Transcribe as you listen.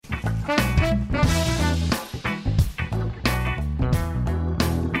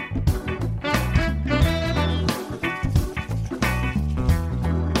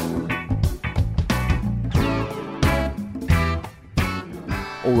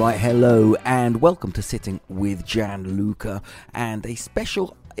Alright, hello and welcome to Sitting with Gianluca, and a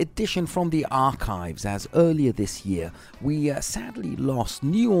special edition from the archives, as earlier this year we sadly lost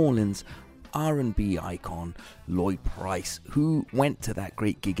New Orleans R&B icon Lloyd Price, who went to that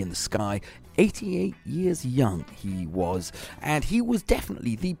great gig in the sky. 88 years young he was, and he was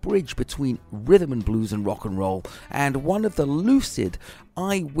definitely the bridge between rhythm and blues and rock and roll, and one of the lucid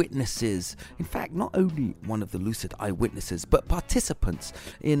eyewitnesses, in fact not only one of the lucid eyewitnesses but participants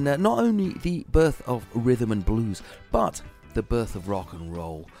in not only the birth of rhythm and blues but the birth of rock and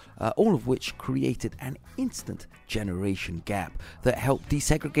roll, all of which created an instant generation gap that helped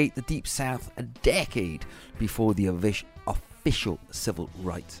desegregate the Deep South a decade before the official civil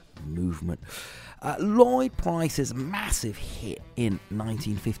rights movement. Lloyd Price's massive hit in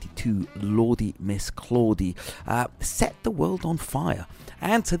 1952, Lordy Miss Claudie, set the world on fire,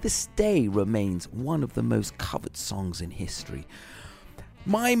 and to this day remains one of the most covered songs in history.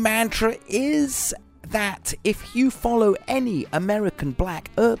 My mantra is that if you follow any American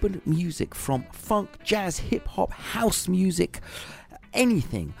black urban music, from funk, jazz, hip-hop, house music,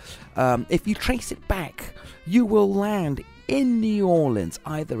 anything, if you trace it back, you will land in New Orleans,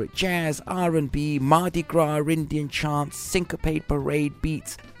 either at jazz, R&B, Mardi Gras, Indian chants, syncopate parade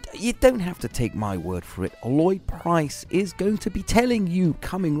beats. You don't have to take my word for it. Lloyd Price is going to be telling you,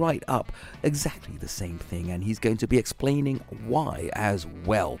 coming right up, exactly the same thing, and he's going to be explaining why as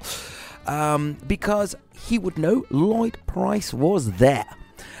well. Because he would know Lloyd Price was there.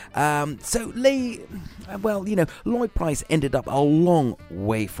 Lloyd Price ended up a long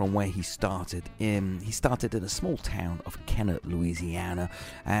way from where he started. He started in a small town of Kenner, Louisiana,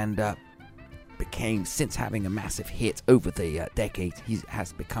 and became, since having a massive hit over the decades, he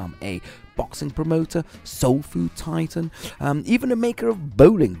has become a boxing promoter, soul food titan, even a maker of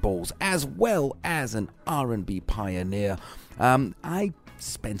bowling balls, as well as an R&B pioneer. I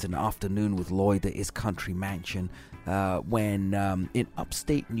spent an afternoon with Lloyd at his country mansion when in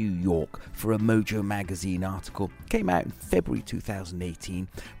upstate New York for a Mojo magazine article. Came out in February 2018,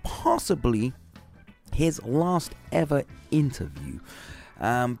 possibly his last ever interview.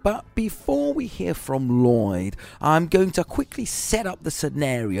 But before we hear from Lloyd, I'm going to quickly set up the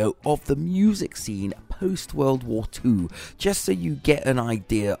scenario of the music scene post-World War II, just so you get an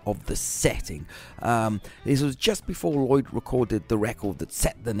idea of the setting. This was just before Lloyd recorded the record that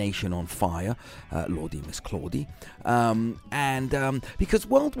set the nation on fire, Lordy Miss Claudie, and because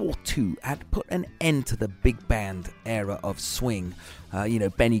World War II had put an end to the big band era of swing,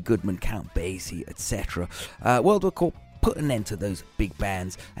 Benny Goodman, Count Basie, etc. World War II put an end to those big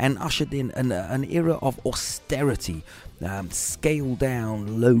bands and ushered in an era of austerity, scale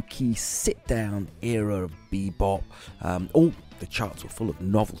down, low-key, sit-down era of bebop. All the charts were full of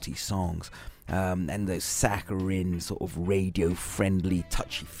novelty songs, and those saccharine, sort of radio-friendly,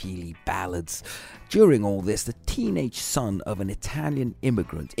 touchy-feely ballads. During all this, the teenage son of an Italian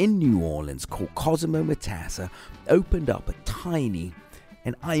immigrant in New Orleans called Cosimo Matassa opened up a tiny,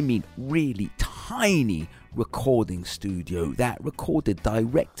 and I mean really tiny, recording studio that recorded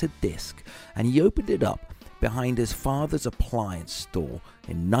direct to disc, and he opened it up behind his father's appliance store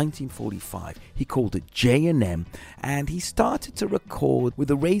in 1945. He called it J&M, and he started to record with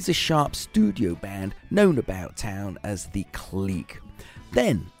a razor-sharp studio band known about town as the Clique.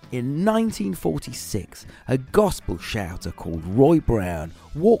 Then in 1946, a gospel shouter called Roy Brown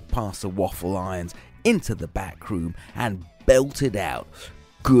walked past the waffle irons into the back room and belted out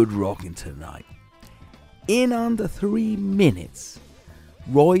 "Good Rockin' Tonight." In under 3 minutes,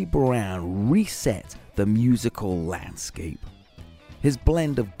 Roy Brown reset the musical landscape. His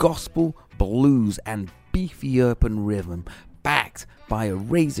blend of gospel, blues, and beefy urban rhythm, backed by a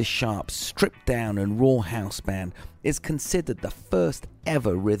razor-sharp, stripped-down and raw house band, is considered the first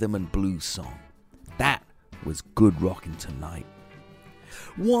ever rhythm and blues song. That was "Good Rockin' Tonight."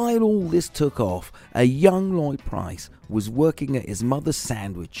 While all this took off, a young Lloyd Price was working at his mother's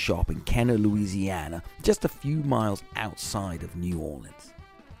sandwich shop in Kenner, Louisiana, just a few miles outside of New Orleans.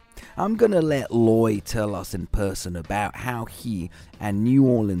 I'm going to let Lloyd tell us in person about how he and New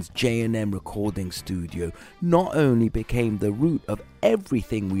Orleans J&M recording studio not only became the root of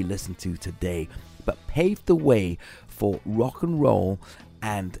everything we listen to today, but paved the way for rock and roll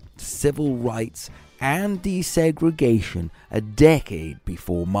and civil rights and desegregation a decade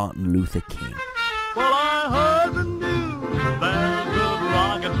before Martin Luther King. Well, I heard the news, there's good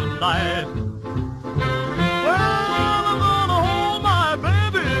rockin' tonight. Well, I'm gonna hold my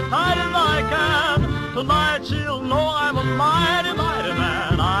baby tight as I can. Tonight she'll know I'm a mighty, mighty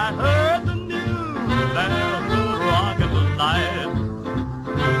man. I heard the news, there's good rockin' tonight.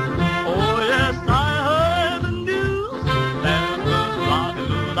 Oh, yes, I heard the news, there's good rockin'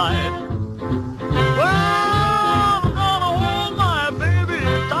 tonight. tonight. Well, I'm gonna hold my baby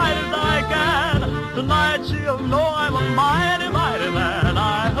tight as I can. Tonight she'll know I'm a mighty, mighty man.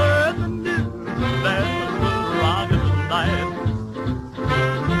 I heard the news that was rocking tonight.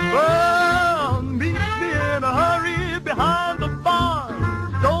 Well, meet me in a hurry behind the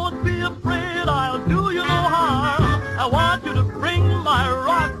barn. Don't be afraid, I'll do you no harm. I want you to bring my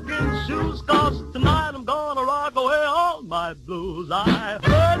rocking shoes, 'cause tonight I'm gonna rock away all my blues. I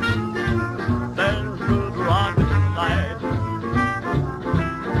heard the news, there's good rockin' tonight.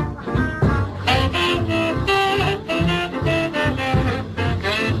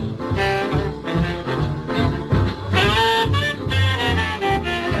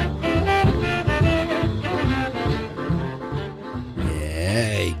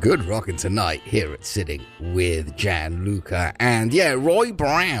 Good rockin' tonight here at Sitting with Gianluca. And yeah, Roy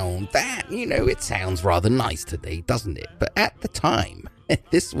Brown, that, it sounds rather nice today, doesn't it? But at the time,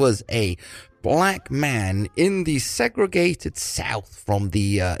 this was a black man in the segregated South from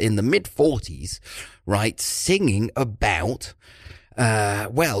the in the mid-40s, right, singing about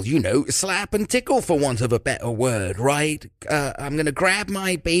slap and tickle, for want of a better word, right? I'm gonna grab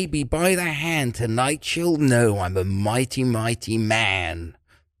my baby by the hand tonight. She'll know I'm a mighty, mighty man.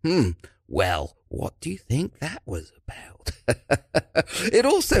 Well, what do you think that was about?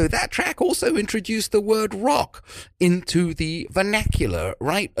 That track also introduced the word rock into the vernacular,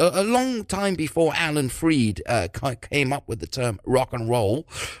 right? A long time before Alan Freed came up with the term rock and roll,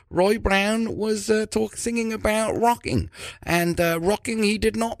 Roy Brown was singing about rocking, and rocking he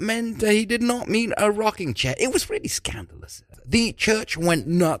did not mean a rocking chair. It was really scandalous. The church went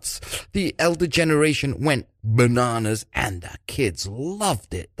nuts. The elder generation went bananas, and the kids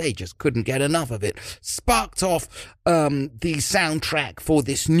loved it. They just couldn't get enough of it. Sparked off the soundtrack for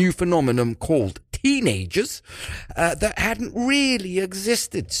this new phenomenon called teenagers that hadn't really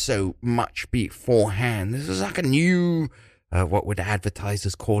existed so much beforehand. This was like a new, what would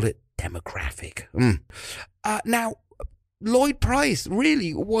advertisers call it, demographic. Now, Lloyd Price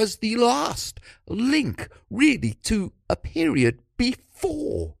really was the last link really to a period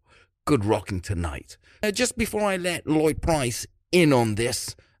before Good Rocking Tonight. Just before I let Lloyd Price in on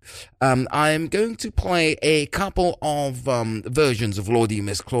this, I'm going to play a couple of versions of Lordy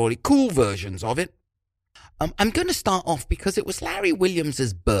Miss Claudy, cool versions of it. I'm going to start off because it was Larry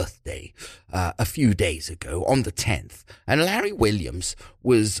Williams' birthday a few days ago on the 10th. And Larry Williams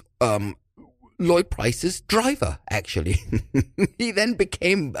was Lloyd Price's driver, actually. He then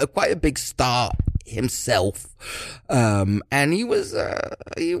became quite a big star himself, and he was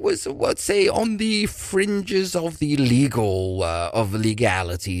let's say on the fringes of the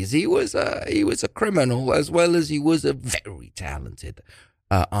legalities. He was a criminal as well as he was a very talented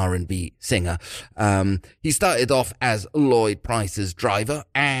R&B singer. He started off as Lloyd Price's driver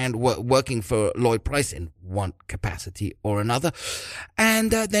and working for Lloyd Price in one capacity or another,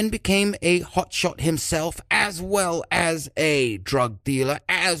 and then became a hotshot himself, as well as a drug dealer,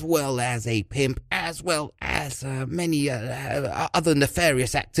 as well as a pimp, as well as many other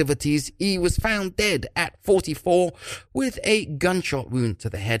nefarious activities. He was found dead at 44 with a gunshot wound to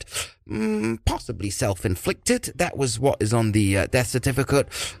the head, possibly self-inflicted. That was what is on the death certificate.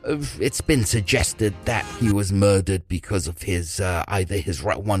 It's been suggested that he was murdered because of his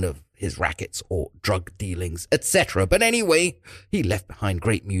one of his rackets or drug dealings, etc. But anyway, he left behind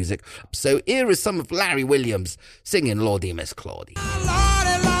great music. So here is some of Larry Williams singing Lordy Miss Claudy.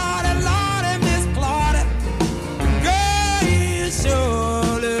 Lordy, Lordy, Lordy, Miss Claudy, girl, you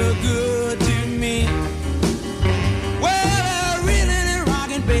sure look good to me. Well, really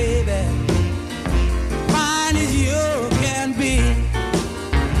rockin', baby, fine as you can be.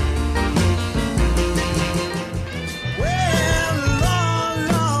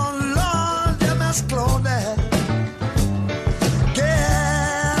 Miss Claudia,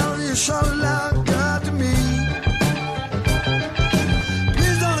 girl, you sure look good to me.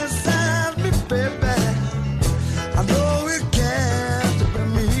 Please don't accept me, baby. I know it can't be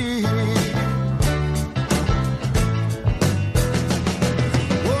me.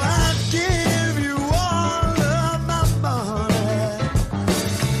 Well, I give you all of my money.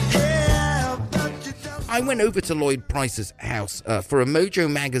 Yeah, but you don't. I went over to Lloyd Price's house for a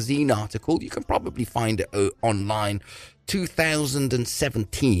Mojo magazine article. You can probably find it online.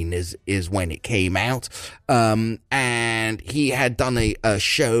 2017 is when it came out, and he had done a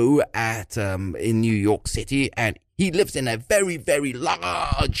show at in New York City, and he lives in a very, very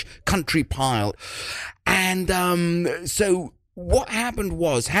large country pile, and so what happened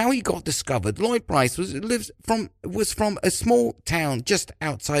was, how he got discovered. Lloyd Price was from a small town just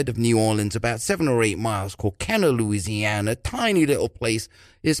outside of New Orleans, about 7 or 8 miles, called Kenner, Louisiana. Tiny little place.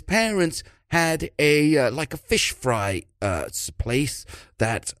 His parents had a fish fry place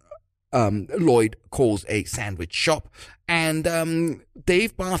that Lloyd calls a sandwich shop, and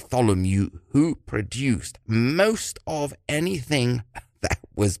Dave Bartholomew, who produced most of anything that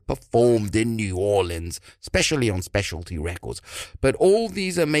was performed in New Orleans, especially on Specialty Records. But all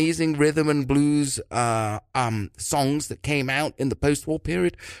these amazing rhythm and blues songs that came out in the post-war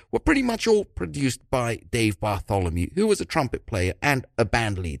period were pretty much all produced by Dave Bartholomew, who was a trumpet player and a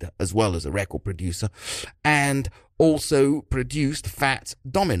band leader, as well as a record producer, and also produced Fats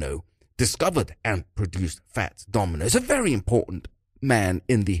Domino, discovered and produced Fats Domino. It's a very important man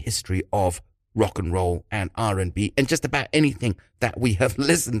in the history of rock and roll and R&B and just about anything that we have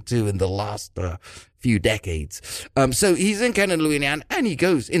listened to in the last few decades. So he's in Kenner, Louisiana, and he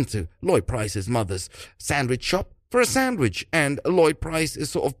goes into Lloyd Price's mother's sandwich shop for a sandwich, and Lloyd Price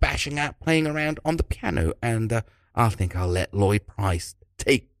is sort of bashing out, playing around on the piano, and I think I'll let Lloyd Price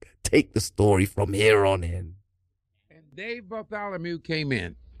take the story from here on in. And Dave Bartholomew came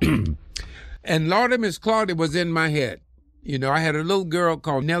in, and Lord and Miss Claudia was in my head. You know, I had a little girl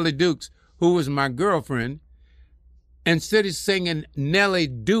called Nellie Dukes, who was my girlfriend. Instead of singing Nellie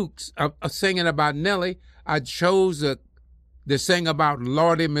Dukes, singing about Nellie, I chose to sing about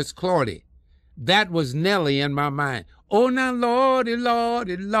Lordy Miss Claudia. That was Nellie in my mind. Oh, now Lordy,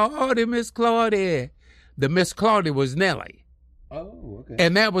 Lordy, Lordy Miss Claudia. The Miss Claudia was Nellie. Oh, okay.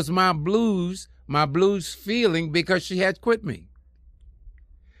 And that was my blues feeling, because she had quit me.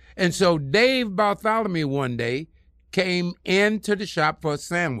 And so Dave Bartholomew one day came into the shop for a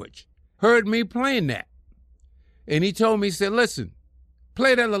sandwich, heard me playing that. And he told me, he said, listen,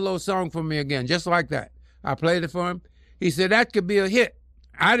 play that little song for me again, just like that. I played it for him. He said, that could be a hit.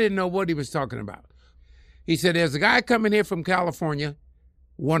 I didn't know what he was talking about. He said, there's a guy coming here from California,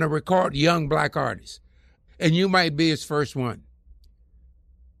 want to record young black artists, and you might be his first one.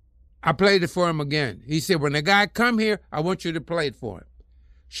 I played it for him again. He said, when the guy come here, I want you to play it for him.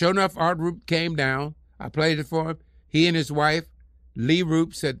 Sure enough, Art Roop came down. I played it for him. He and his wife, Lee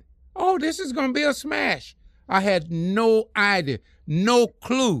Roop, said, oh, this is going to be a smash. I had no idea, no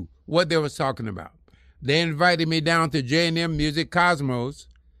clue what they was talking about. They invited me down to J&M Music Cosmos,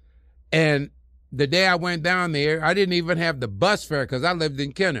 and the day I went down there, I didn't even have the bus fare because I lived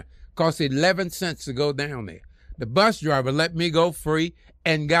in Kenner. Cost 11 cents to go down there. The bus driver let me go free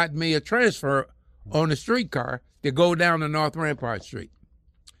and got me a transfer on a streetcar to go down to North Rampart Street.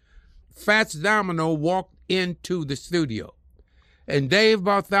 Fats Domino walked into the studio. And Dave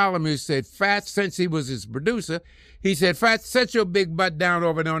Bartholomew said, Fats, since he was his producer, he said, Fats, set your big butt down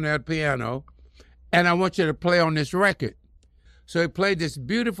over there on that piano, and I want you to play on this record. So he played this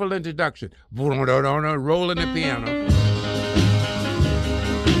beautiful introduction, rolling the piano.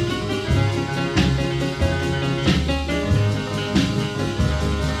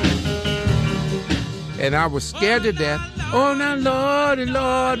 And I was scared to death. Oh, now, Lordy,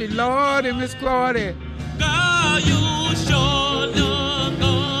 Lordy, Lordy, Miss Claudia. Girl, you sure look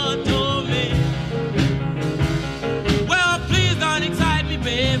good to me. Well, please don't excite me,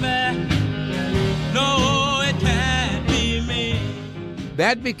 baby. No, it can't be me.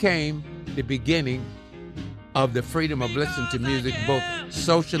 That became the beginning of the freedom of listening to music, both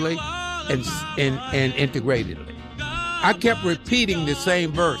socially and integratedly. I kept repeating the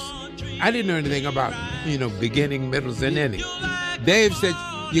same verse. I didn't know anything about, beginning, middles, and ending. Dave said,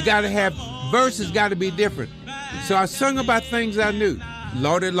 you got to have, verses got to be different. So I sung about things I knew.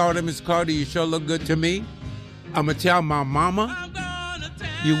 Lordy, Lordy, Miss Claudia, you sure look good to me. I'm going to tell my mama,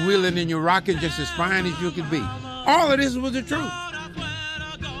 you wheeling and you rocking just as fine as you could be. All of this was the truth.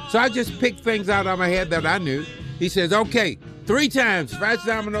 So I just picked things out of my head that I knew. He says, okay, 3 times, Fats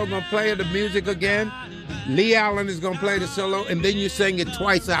Domino going to play the music again. Lee Allen is going to play the solo, and then you sing it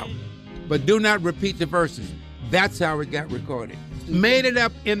twice out. But do not repeat the verses. That's how it got recorded. Made it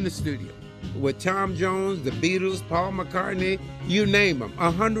up in the studio with Tom Jones, the Beatles, Paul McCartney, you name them.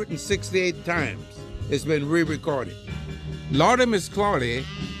 168 times it's been re-recorded. Lordy Miss Claudia,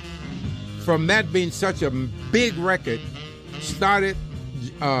 from that being such a big record, started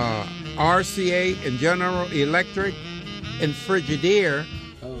RCA and General Electric and Frigidaire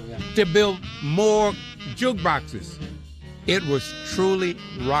to build more jukeboxes. It was truly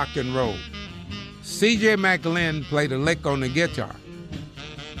rock and roll. C.J. McLean played a lick on the guitar,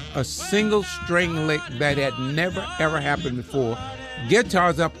 a single string lick that had never ever happened before.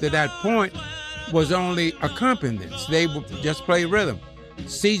 Guitars up to that point was only accompaniments. They would just play rhythm.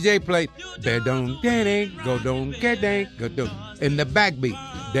 CJ played "Don't Get Go Don't Get Go Don't," and the backbeat,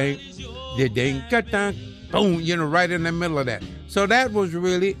 ding, ding, ding, boom, you know, right in the middle of that. So that was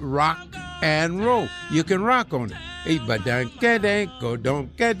really rock and roll. You can rock on it. But don't get go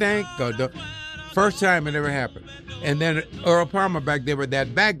don't get go don't. First time it ever happened. And then Earl Palmer back there with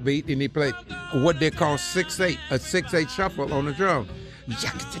that backbeat, and he played what they call 6/8, a 6/8 shuffle on the drum.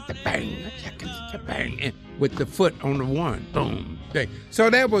 Bang, bang, and with the foot on the one, boom, bang. So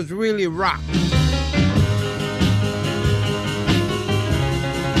that was really rock.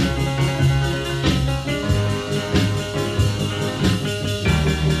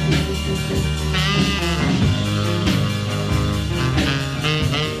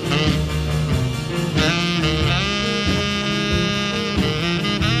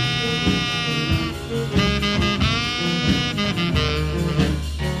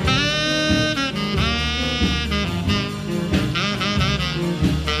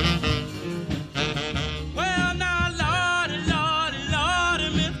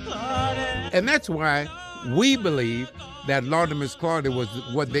 And that's why we believe that Lord and Miss Claudia was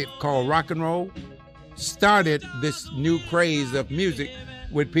what they call rock and roll, started this new craze of music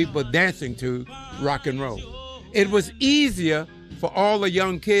with people dancing to rock and roll. It was easier for all the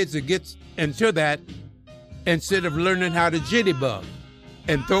young kids to get into that instead of learning how to jitterbug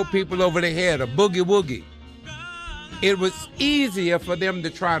and throw people over their head or boogie woogie. It was easier for them to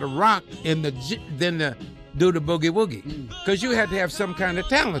try to rock than to do the boogie woogie, because you had to have some kind of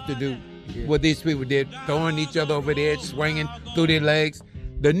talent to do what these people did, throwing each other over the edge, swinging through their legs.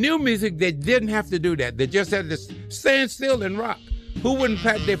 The new music, they didn't have to do that. They just had to stand still and rock. Who wouldn't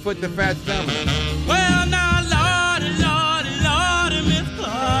pat their foot to Fat Domino? Well, now, Lordy, Lordy, Lordy, Miss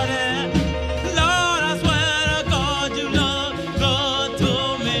Claudia, Lord, I swear to God, you look good to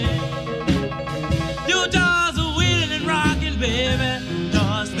me. You just a wheeling and rocking, baby,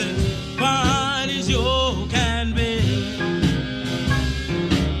 just as fine as you can be.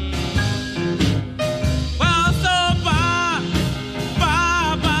 Well, so bye,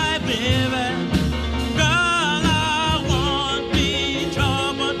 bye, bye, baby. Girl, I won't be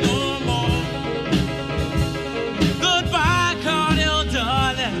troubled no more. Goodbye, Claudia,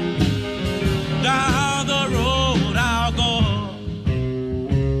 darling. Down the road I'll go.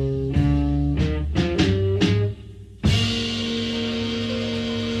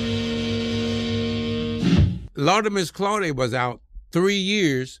 Lord and Miss Claudia was out 3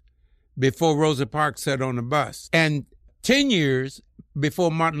 years before Rosa Parks sat on the bus, and 10 years before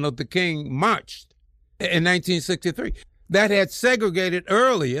Martin Luther King marched in 1963. That had segregated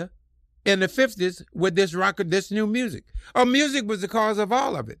earlier in the 50s with this new music. Music was the cause of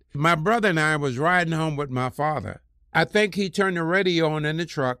all of it. My brother and I was riding home with my father. I think he turned the radio on in the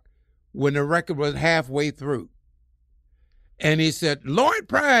truck when the record was halfway through. And he said, "Lloyd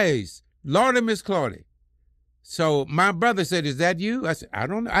Price, Lord and Miss Claudia." So my brother said, "Is that you?" I said, "I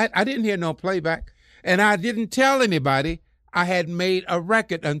don't know. I didn't hear no playback." And I didn't tell anybody I had made a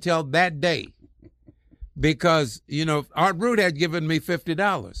record until that day. Because, you know, Art Root had given me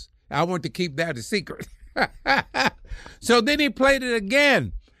 $50. I want to keep that a secret. So then he played it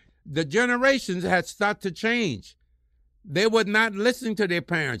again. The generations had started to change. They were not listening to their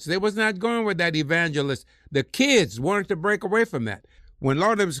parents. They was not going with that evangelist. The kids wanted to break away from that. When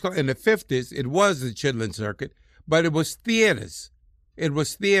Lord was in the 50s, it was the Chitlin Circuit, but it was theaters. It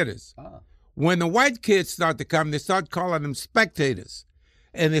was theaters. When the white kids started to come, they started calling them spectators.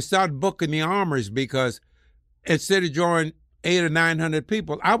 And they started booking the Armories, because instead of drawing 800 or 900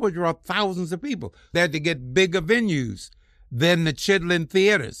 people, I would draw thousands of people. They had to get bigger venues than the Chitlin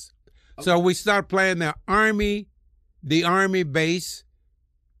theaters. So we started playing the Army base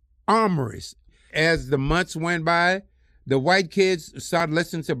Armories. As the months went by, the white kids started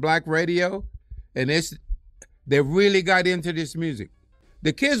listening to black radio, and they really got into this music.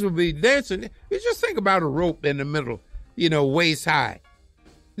 The kids would be dancing. You just think about a rope in the middle, you know, waist high.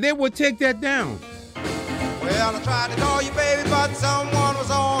 They would take that down. Well, I tried to call you, baby, but someone was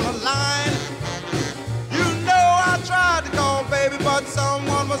on the line. You know I tried to call, baby, but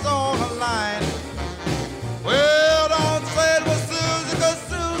someone was on the line. Well, don't say it was Susie, 'cause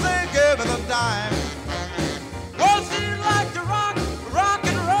Susie gave me the dime. Well, she liked to rock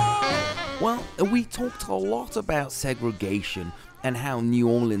and roll. Well, we talked a lot about segregation and how New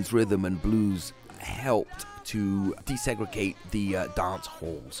Orleans rhythm and blues helped to desegregate the dance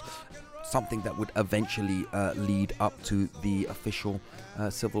halls, something that would eventually lead up to the official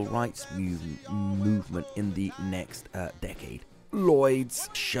civil rights movement in the next decade. Lloyd's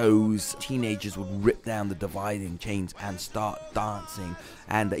shows, teenagers would rip down the dividing chains and start dancing,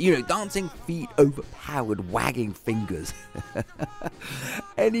 and dancing feet overpowered wagging fingers.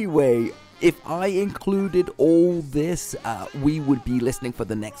 Anyway, if I included all this, we would be listening for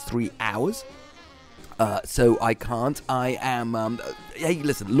the next 3 hours. So I can't. I am. Hey,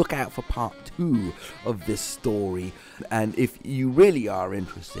 listen, look out for part 2 of this story. And if you really are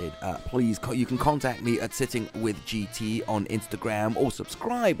interested, please, you can contact me at Sitting with GT on Instagram, or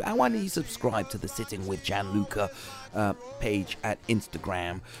subscribe. Why don't you subscribe to the Sitting with Gianluca page at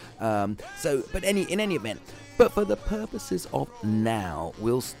Instagram? But in any event, but for the purposes of now,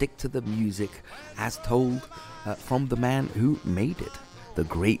 we'll stick to the music as told from the man who made it, the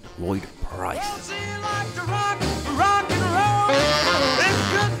great Lloyd Price. Well, she liked to rock and roll. It's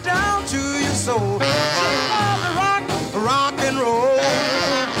good down to your soul. She loved to rock and roll.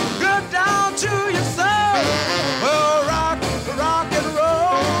 Good down to your soul. Well, rock and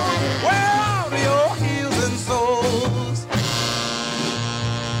roll. Wear out your heels and soles.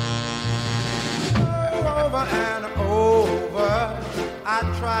 Over and over, I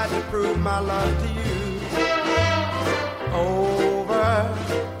tried to prove my love to you. Over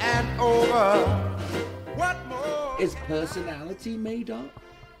and over. What more? Is personality made up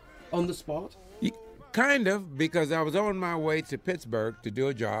on the spot? Kind of, because I was on my way to Pittsburgh to do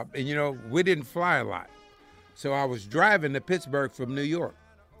a job, and we didn't fly a lot. So I was driving to Pittsburgh from New York.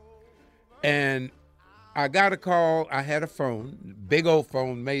 And I got a call. I had a phone, big old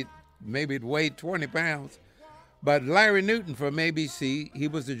phone, maybe it weighed 20 pounds. But Larry Newton from ABC, he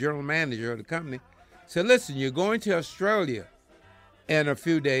was the general manager of the company, said, listen, you're going to Australia in a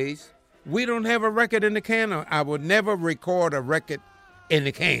few days. We don't have a record in the can. I would never record a record in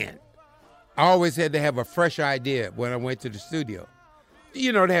the can. I always had to have a fresh idea when I went to the studio.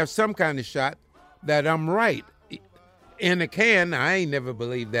 To have some kind of shot that I'm right. In the can, I ain't never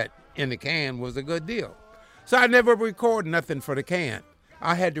believed that in the can was a good deal. So I never record nothing for the can.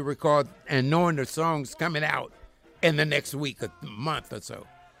 I had to record and knowing the songs coming out in the next week, a month or so.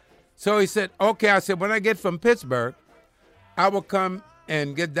 So he said, okay. I said, when I get from Pittsburgh, I will come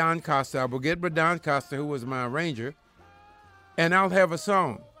and get Don Costa. I will get with Don Costa, who was my arranger, and I'll have a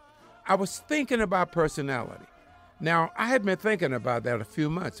song. I was thinking about personality. Now, I had been thinking about that a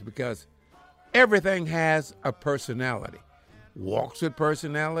few months because everything has a personality. Walks with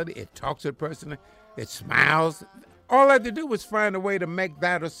personality. It talks with personality. It smiles. All I had to do was find a way to make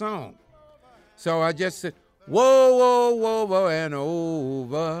that a song. So I just said, whoa, whoa, whoa, whoa, and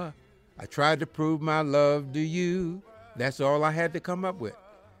over. I tried to prove my love to you. That's all I had to come up with.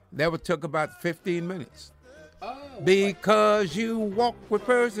 That took about 15 minutes. Oh, because you walk with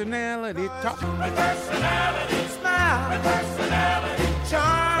personality, talk with personality, smile with personality,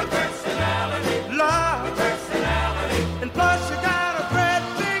 charm with personality, love with personality, and plus you got a great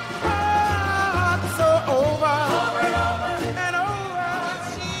big heart, so over and over.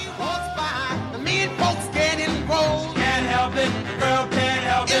 She walks by, the mean folks getting rolled. Can't help it, girl can't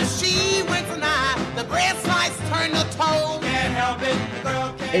help it. If she winks an eye, the bread slice turn to toad. Can't help it,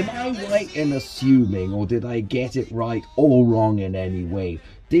 girl can't. Am I right in assuming, or did I get it right or wrong in any way?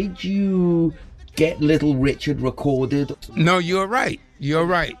 Did you get Little Richard recorded? No, you're right. You're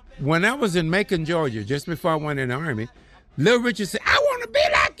right. When I was in Macon, Georgia, just before I went in the Army, Little Richard said, I want to be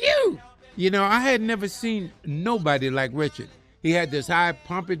like you. I had never seen nobody like Richard. He had this high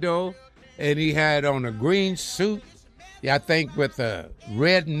pompadour, and he had on a green suit, I think with a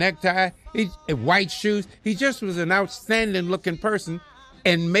red necktie, white shoes. He just was an outstanding looking person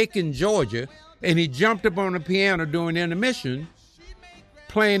in Macon, Georgia, and he jumped up on the piano during intermission,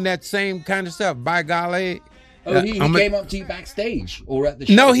 playing that same kind of stuff. By golly. Oh, he came up to you backstage or at the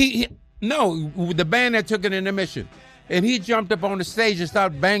show? No, the band that took an intermission. And he jumped up on the stage and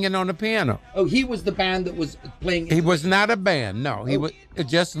started banging on the piano. Oh, he was the band that was playing? He was not a band, no. He was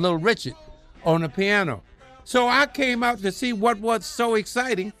just Little Richard on the piano. So I came out to see what was so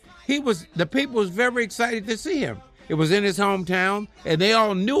exciting. The people was very excited to see him. It was in his hometown, and they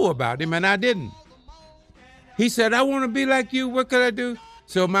all knew about him, and I didn't. He said, I want to be like you. What could I do?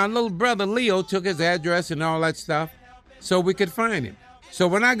 So my little brother, Leo, took his address and all that stuff so we could find him. So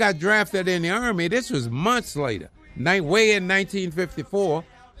when I got drafted in the Army, this was months later, way in 1954,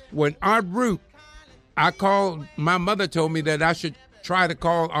 when Art Root, my mother told me that I should try to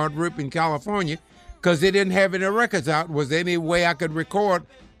call Art Root in California because they didn't have any records out. Was there any way I could record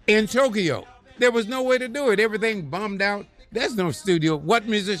in Tokyo? There was no way to do it. Everything bombed out. There's no studio. What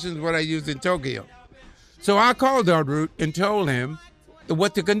musicians would I use in Tokyo? So I called Art Root and told him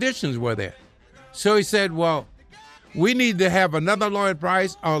what the conditions were there. So he said, well, we need to have another Lloyd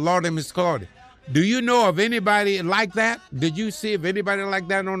Price or Lordy Miss Claudia. Do you know of anybody like that? Did you see of anybody like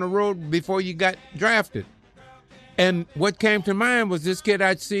that on the road before you got drafted? And what came to mind was this kid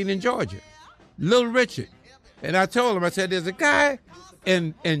I'd seen in Georgia, Little Richard. And I told him, I said, there's a guy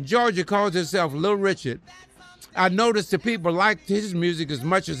and Georgia calls herself Little Richard. I noticed the people liked his music as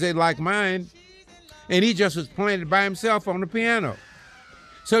much as they liked mine, and he just was playing it by himself on the piano.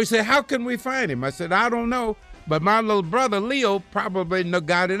 So he said, how can we find him? I said, I don't know, but my little brother Leo probably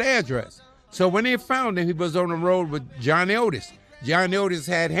got his address. So when they found him, he was on the road with Johnny Otis. Johnny Otis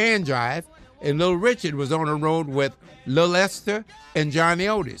had Hand Jive, and Little Richard was on the road with Lil Esther and Johnny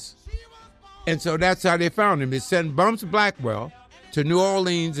Otis. And so that's how they found him. They sent Bumps Blackwell to New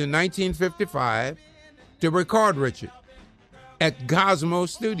Orleans in 1955 to record Richard at Cosmo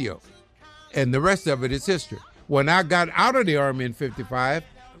Studio. And the rest of it is history. When I got out of the Army in 55,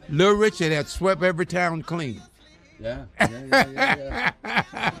 Little Richard had swept every town clean. Yeah. The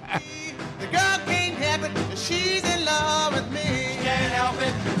girl can't help it, she's in love with me. Can't help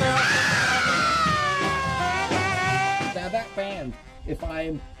it, girl. Now that band,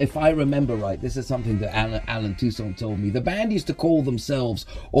 if I remember right, this is something that Alan Toussaint told me. The band used to call themselves,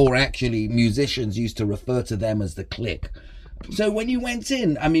 or actually musicians used to refer to them as the Clique. So when you went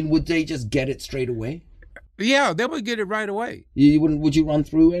in, I mean, would they just get it straight away? Yeah, they would get it right away. Would you run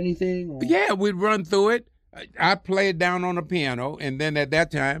through anything? Or? Yeah, we'd run through it. I played down on the piano, and then at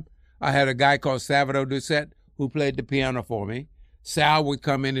that time, I had a guy called Salvador Doucette who played the piano for me. Sal would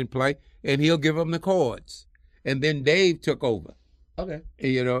come in and play, and he'll give them the chords. And then Dave took over. Okay.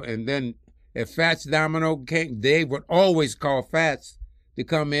 And then if Fats Domino came, Dave would always call Fats to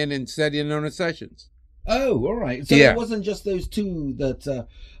come in and set in on the sessions. Oh, all right. So yeah. It wasn't just those two that, so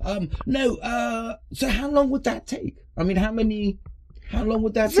how long would that take? I mean, how long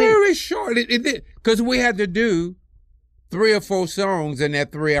would that take? Very short. It did. Because we had to do 3 or 4 songs in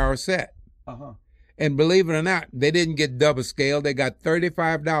that 3-hour set. Uh-huh. And believe it or not, they didn't get double scale. They got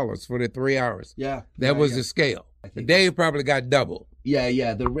 $35 for the 3 hours. Yeah. That was the scale. Dave probably got double.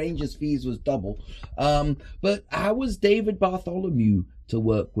 Yeah. The Rangers' fees was double. But how was David Bartholomew to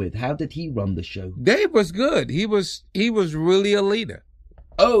work with? How did he run the show? Dave was good. He was really a leader.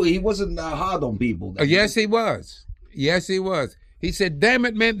 Oh, he wasn't hard on people then. Yes, he was. Yes, he was. He said, damn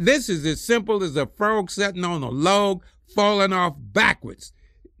it, man, this is as simple as a frog sitting on a log falling off backwards.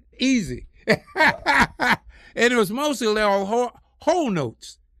 Easy. And it was mostly all whole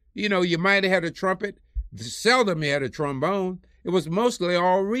notes. You might have had a trumpet. Seldom had a trombone. It was mostly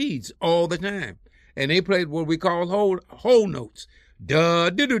all reeds all the time. And they played what we call whole notes. Da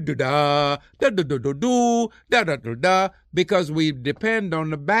da da da da da da da da da da da da, because we depend on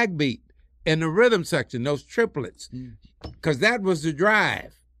the backbeat and the rhythm section, those triplets, because that was the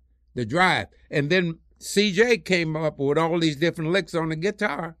drive. And then CJ came up with all these different licks on the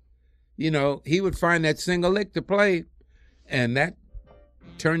guitar. He would find that single lick to play, and that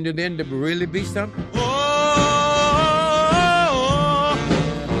turned it into really be something.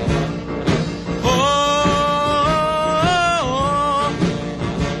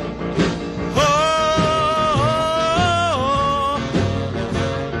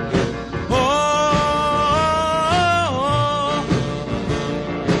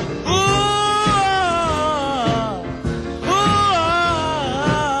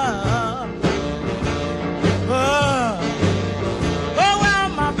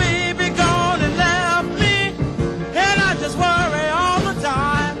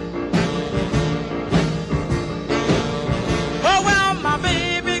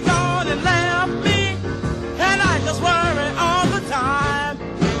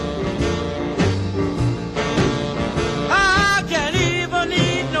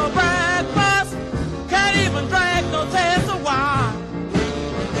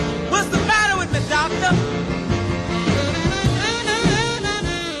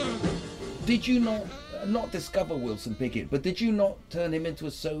 Did you not discover Wilson Pickett, but did you not turn him into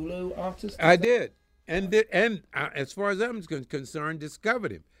a solo artist? I did. And as far as I'm concerned,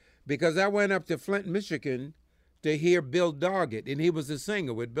 discovered him. Because I went up to Flint, Michigan to hear Bill Doggett, and he was a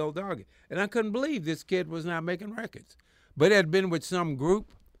singer with Bill Doggett. And I couldn't believe this kid was not making records. But had been with some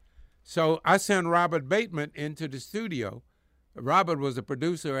group. So I sent Robert Bateman into the studio. Robert was a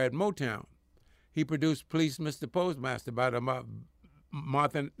producer at Motown. He produced Please Mr. Postmaster by the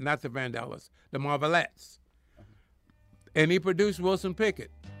Martha, not the Vandellas, the Marvelettes. And he produced Wilson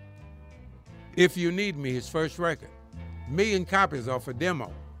Pickett. If You Need Me, his first record. 1 million copies off a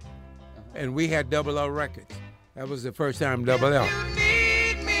demo. And we had Double L Records. That was the first time Double L. If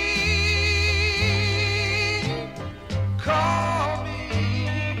you need me, call me.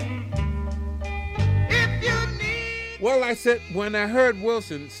 If you need Well, I said, when I heard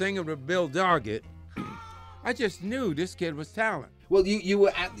Wilson singing with Bill Doggett, I just knew this kid was talent. Well,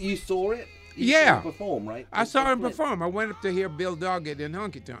 you saw it? You saw him perform, right? I saw him perform. I went up to hear Bill Doggett in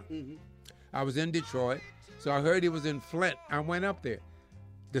Honky Tonk. I was in Detroit, so I heard he was in Flint. I went up there.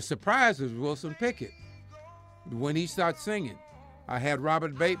 the surprise was Wilson Pickett. When he started singing, I had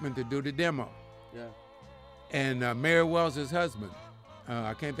Robert Bateman to do the demo. Yeah. And Mary Wells' husband,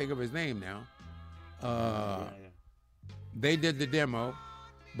 I can't think of his name now. They did the demo,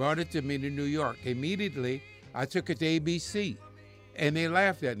 brought it to me to New York. Immediately, I took it to ABC, and they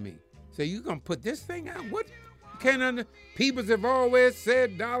laughed at me. Say, you gonna put this thing out? What? People have always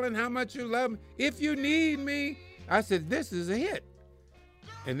said, darling, how much you love me. If you need me. I said, this is a hit.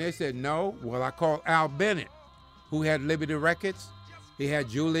 And they said, no. Well, I called Al Bennett, who had Liberty Records. He had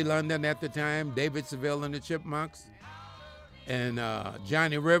Julie London at the time, David Seville and the Chipmunks, and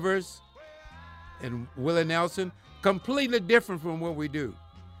Johnny Rivers, and Willie Nelson. Completely different from what we do.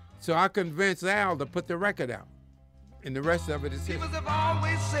 So I convinced Al to put the record out. And the rest of it is history. People have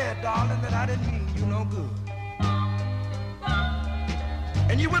always said, darling, that I didn't mean you no good.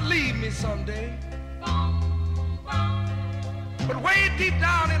 And you would leave me someday. But way deep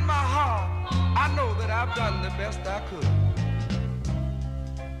down in my heart, I know that I've done the best I could.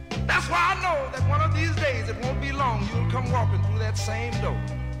 That's why I know that one of these days, it won't be long, you'll come walking through that same door.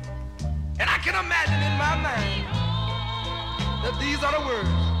 And I can imagine in my mind that these are the words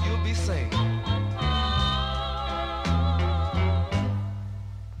you'll be singing.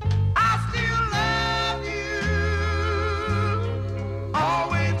 I still love you,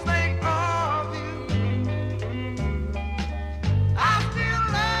 always think of you. I still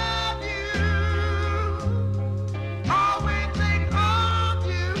love you, always think of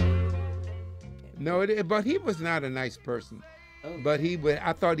you. No, but he was not a nice person. Oh. But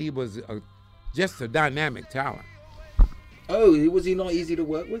I thought he was just a dynamic talent. Oh, was he not easy to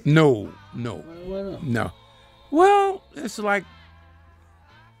work with? No. Why not? No. Well, it's like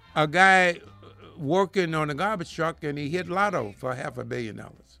a guy working on a garbage truck and he hit lotto for $500 million.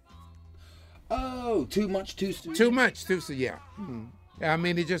 Oh, too much, too soon? Too much, too soon, yeah. I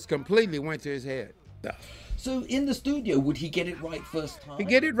mean, it just completely went to his head. So in the studio, would he get it right first time? He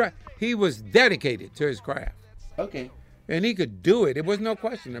get it right. He was dedicated to his craft. Okay. And he could do it. There was no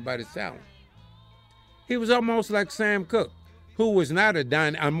question about his talent. He was almost like Sam Cooke, who was not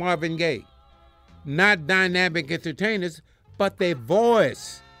a Marvin Gaye. Not dynamic entertainers, but their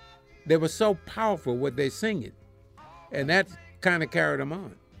voice. They were so powerful with their singing. And that kind of carried them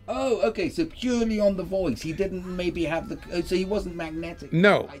on. Oh, okay, so purely on the voice. He didn't maybe have so he wasn't magnetic.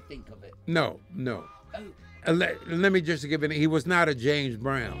 No. I think of it. No. Oh. Let me just give it, he was not a James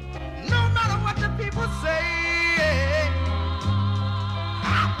Brown. No matter what the people say,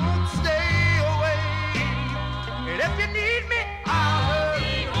 I won't stay away. And if you need me, I'll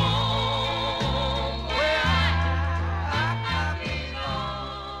hurry home where I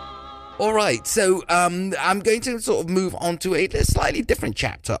belong. All right, so I'm going to sort of move on to a slightly different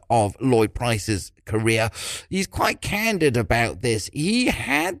chapter of Lloyd Price's career. He's quite candid about this. He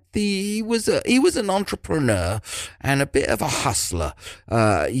was an entrepreneur and a bit of a hustler.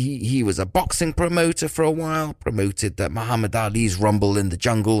 He was a boxing promoter for a while, promoted Muhammad Ali's Rumble in the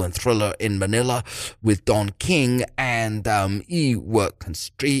Jungle and Thriller in Manila with Don King, and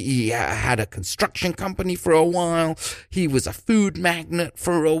he had a construction company for a while. He was a food magnate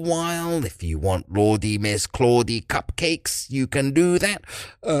for a while. If you want Lordy Miss Claudie cupcakes, you can do that.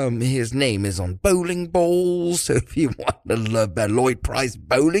 His name is on bowling balls, so if you want a Lloyd Price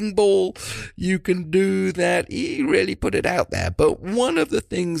bowling ball, you can do that. He really put it out there. But one of the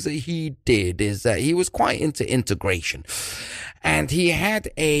things that he did is that he was quite into integration. And he had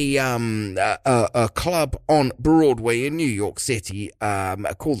a club on Broadway in New York City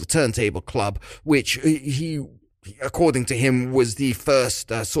called the Turntable Club, which he, according to him, was the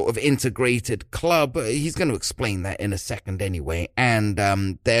first sort of integrated club. He's going to explain that in a second anyway. And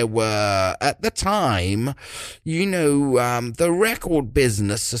there were, at the time, the record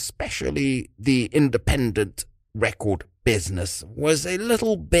business, especially the independent record business, was a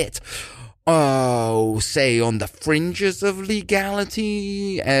little bit, say, on the fringes of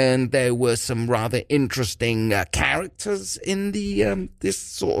legality, and there were some rather interesting characters in the this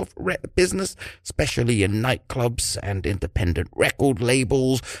sort of business, especially in nightclubs and independent record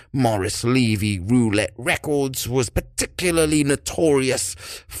labels. Morris Levy Roulette Records was particularly notorious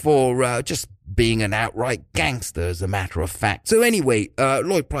for just being an outright gangster, as a matter of fact. So anyway,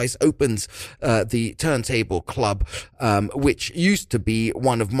 Lloyd Price opens the Turntable Club, which used to be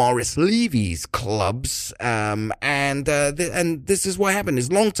one of Morris Levy's clubs, and this is what happened.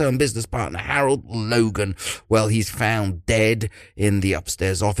 His long-term business partner, Harold Logan, well, he's found dead in the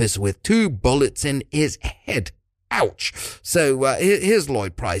upstairs office with 2 bullets in his head. Ouch. So here's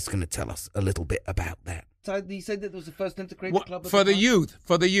Lloyd Price going to tell us a little bit about that. So you said that was the first integrated club for the youth.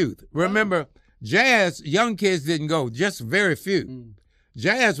 Remember, jazz, young kids didn't go, just very few.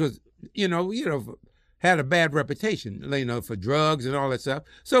 Jazz was, had a bad reputation, for drugs and all that stuff.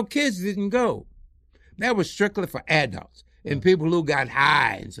 So kids didn't go. That was strictly for adults and people who got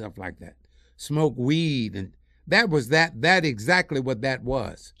high and stuff like that, smoke weed, and that was that exactly what that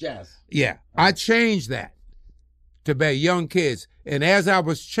was. Jazz. Yeah, I changed that to be young kids, and as I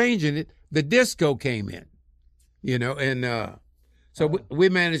was changing it, the disco came in, and so we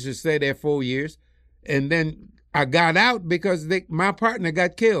managed to stay there 4 years, and then I got out because my partner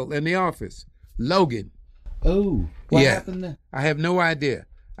got killed in the office, Logan. Oh, what happened there? I have no idea.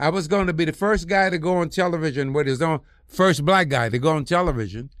 I was going to be the first guy to go on television with his own, first black guy to go on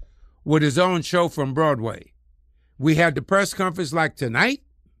television with his own show from Broadway. We had the press conference like tonight.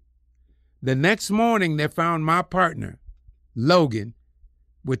 The next morning, they found my partner, Logan,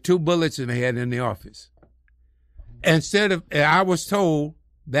 with 2 bullets in the head in the office. I was told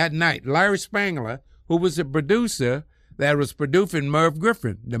that night, Larry Spangler, who was a producer that was producing Merv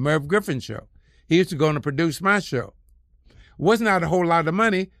Griffin, the Merv Griffin show. He used to go to produce my show. Was not a whole lot of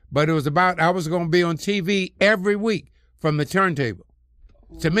money, but it was about I was going to be on TV every week from the turntable.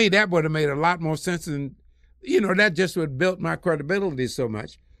 To me, that would have made a lot more sense, and that just would have built my credibility so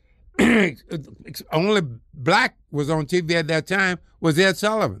much. Only black was on TV at that time was Ed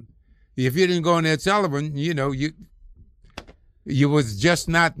Sullivan. If you didn't go on Ed Sullivan, you was just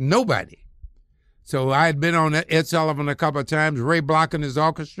not nobody. So I had been on Ed Sullivan a couple of times. Ray Block and his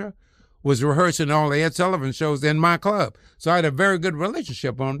orchestra was rehearsing all the Ed Sullivan shows in my club. So I had a very good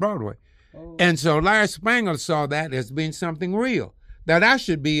relationship on Broadway. Oh. And so Larry Spangler saw that as being something real, that I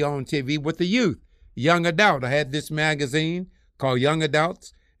should be on TV with the youth, young adult. I had this magazine called Young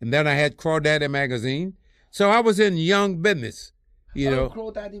Adults, and then I had Crawdaddy magazine. So I was in young business,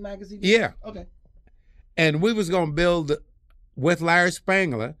 Crawdaddy magazine? Yeah. Okay. And we was going to build, with Larry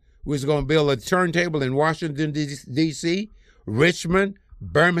Spangler, we was going to build a turntable in Washington, D.C., Richmond,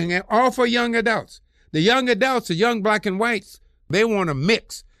 Birmingham, all for young adults. The young adults, the young black and whites, they want to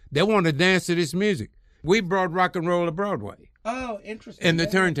mix. They want to dance to this music. We brought rock and roll to Broadway. Oh, interesting. In the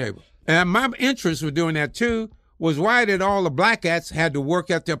turntable. And my interest with doing that, too, was why did all the black cats had to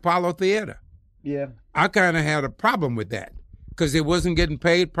work at the Apollo Theater? Yeah. I kind of had a problem with that because it wasn't getting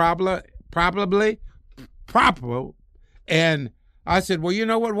paid proper. And I said, well, you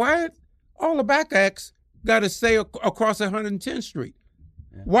know what, Wyatt? All the black acts got to stay across 110th Street.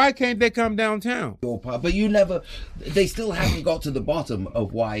 Yeah. Why can't they come downtown? But they still haven't got to the bottom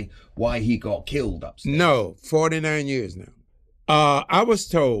of why he got killed upstairs. No, 49 years now. I was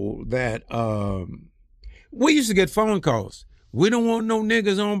told that we used to get phone calls. We don't want no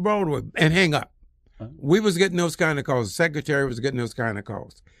niggas on Broadway, and hang up. Huh? We was getting those kind of calls. The secretary was getting those kind of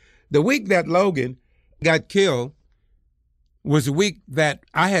calls. The week that Logan got killed was the week that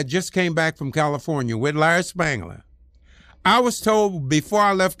I had just came back from California with Larry Spangler. I was told before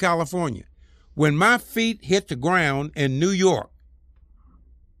I left California, when my feet hit the ground in New York,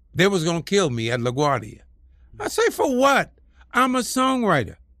 they was going to kill me at LaGuardia. I say, for what? I'm a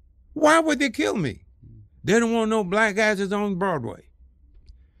songwriter. Why would they kill me? They don't want no black guys on Broadway.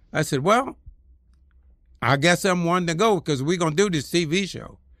 I said, well, I guess I'm one to go because we're going to do this TV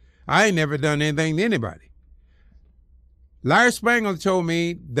show. I ain't never done anything to anybody. Larry Spangler told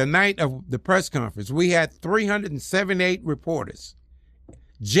me the night of the press conference, we had 378 reporters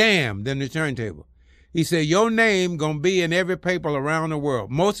jammed in the turntable. He said, your name going to be in every paper around the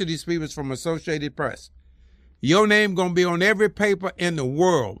world. Most of these people is from Associated Press. Your name going to be on every paper in the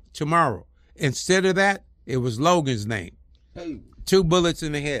world tomorrow. Instead of that, it was Logan's name. Hey. 2 bullets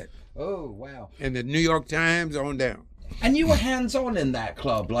in the head. Oh, wow. In the New York Times on down. And you were hands-on in that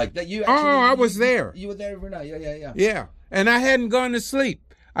club like that? You actually, I was there. You were there every night, yeah. Yeah, and I hadn't gone to sleep.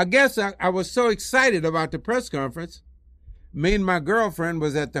 I guess I was so excited about the press conference. Me and my girlfriend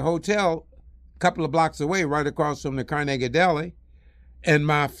was at the hotel a couple of blocks away, right across from the Carnegie Deli. And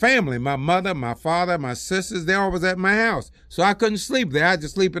my family, my mother, my father, my sisters, they all was at my house. So I couldn't sleep there. I had to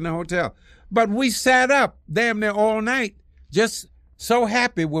sleep in the hotel. But we sat up damn near all night, just so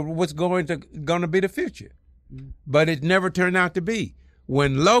happy with what's going to be the future. But it never turned out to be.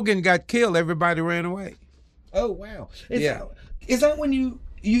 When Logan got killed, everybody ran away. Oh, wow. Is that when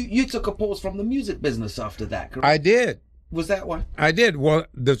you took a pause from the music business after that, correct? I did. Was that why? I did. Well,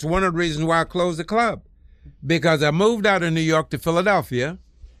 that's one of the reasons why I closed the club. Because I moved out of New York to Philadelphia,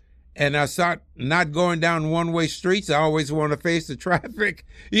 and I started not going down one-way streets. I always want to face the traffic.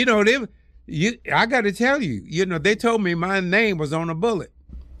 I got to tell you, they told me my name was on a bullet.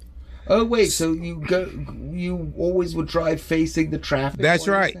 Oh, wait, so you always would drive facing the traffic? That's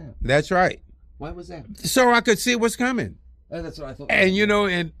right. That's right. Why was that? So I could see what's coming. Oh, that's what I thought. And,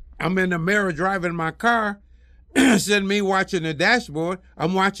 and I'm in the mirror driving my car. Instead of me watching the dashboard,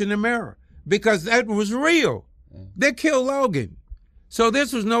 I'm watching the mirror because that was real. They killed Logan. So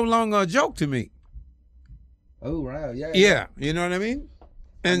this was no longer a joke to me. Oh, wow. Yeah. Yeah, you know what I mean?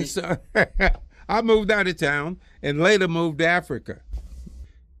 And so I moved out of town and later moved to Africa.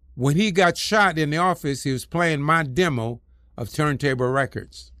 When he got shot in the office, he was playing my demo of Turntable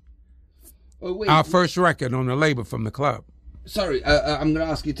Records. Oh, wait. Our first record on the label from the club. Sorry, I'm going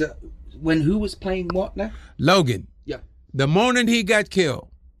to ask you to... When who was playing what now? Logan. Yeah. The morning he got killed,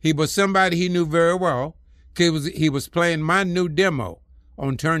 he was somebody he knew very well. He was playing my new demo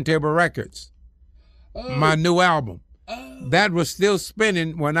on Turntable Records, my new album. That was still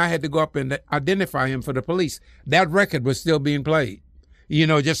spinning when I had to go up and identify him for the police. That record was still being played. You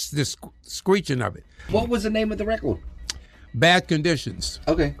know, just the screeching of it. What was the name of the record? Bad Conditions.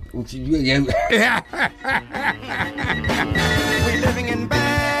 Okay. Well, yeah. We're living in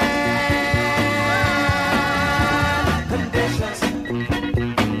bad conditions.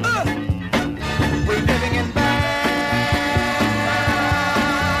 We're living in bad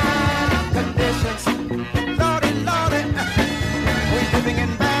conditions. Lordy, Lordy. We're living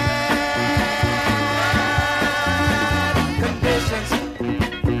in bad conditions.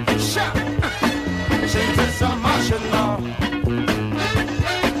 Shut. She's just a martial law.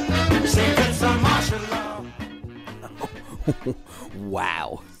 She's just a martial law.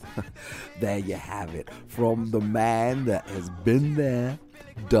 Wow. There you have it. From the man that has been there,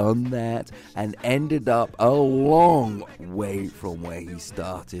 done that, and ended up a long way from where he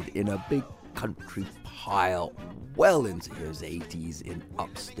started in a big country pile well into his 80s in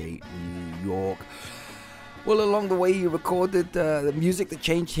upstate New York. Well, along the way, he recorded the music that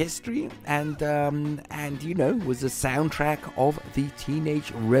changed history, and you know, was a soundtrack of the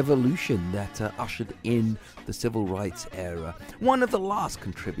teenage revolution that ushered in the civil rights era. One of the last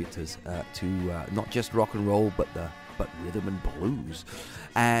contributors to not just rock and roll, but rhythm and blues,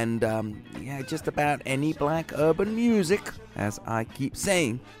 and yeah, just about any black urban music, as I keep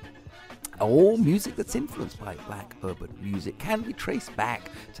saying. All music that's influenced by black urban music can be traced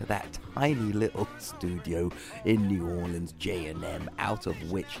back to that tiny little studio in New Orleans, J&M, out of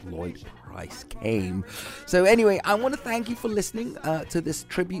which Lloyd Price came. So anyway, I want to thank you for listening to this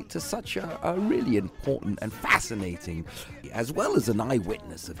tribute to such a really important and fascinating, as well as an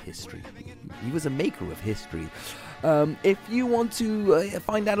eyewitness of history. He was a maker of history. If you want to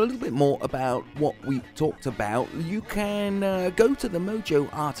find out a little bit more about what we talked about, you can go to the Mojo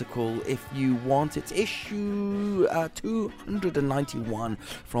article if you want. It's issue 291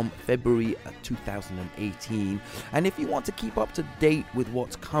 from February 2018. And if you want to keep up to date with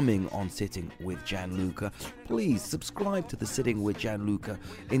what's coming on Sitting with Gianluca, please subscribe to the Sitting with Gianluca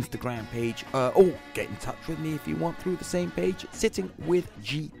Instagram page, or get in touch with me if you want through the same page, Sitting with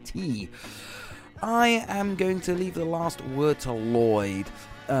GT. I am going to leave the last word to Lloyd.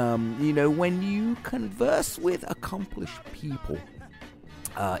 You know, when you converse with accomplished people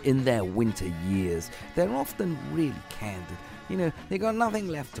in their winter years, they're often really candid. You know, they got nothing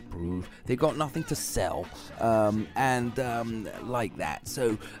left to prove. They got nothing to sell, and like that.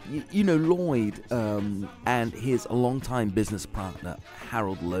 So, you know, Lloyd and his longtime business partner,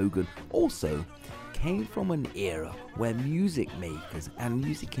 Harold Logan, also came from an era where music makers and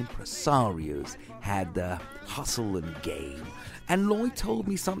music impresarios had hustle and game. And Lloyd told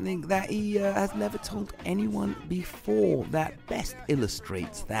me something that he has never told anyone before that best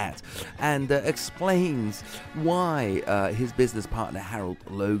illustrates that and explains why his business partner Harold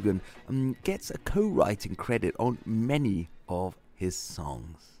Logan gets a co-writing credit on many of his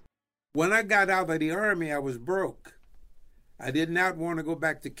songs. When I got out of the Army, I was broke. I did not want to go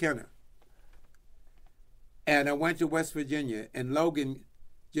back to Kenner. And I went to West Virginia, and Logan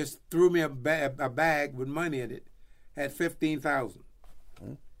just threw me a bag with money in it, had $15,000.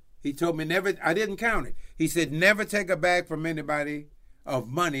 He told me never, I didn't count it. He said, never take a bag from anybody of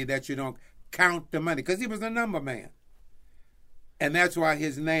money that you don't count the money, because he was a number man. And that's why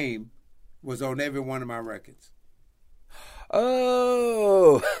his name was on every one of my records.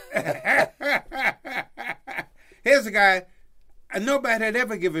 Oh! Here's a guy, nobody had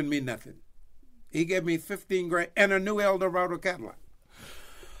ever given me nothing. He gave me $15,000 and a new Eldorado Cadillac.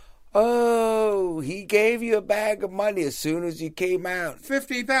 Oh, he gave you a bag of money as soon as you came out.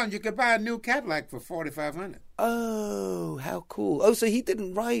 $15,000. You could buy a new Cadillac for $4,500. Oh, how cool! Oh, so he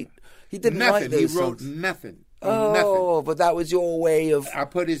didn't write. He didn't nothing. write those He wrote songs. nothing. Oh, nothing. But that was your way of. I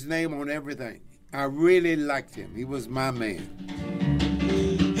put his name on everything. I really liked him. He was my man.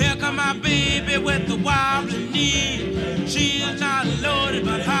 Here come my baby with the wobbly knee. She is not loaded,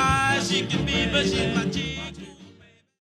 but high she can be, but she's my chick.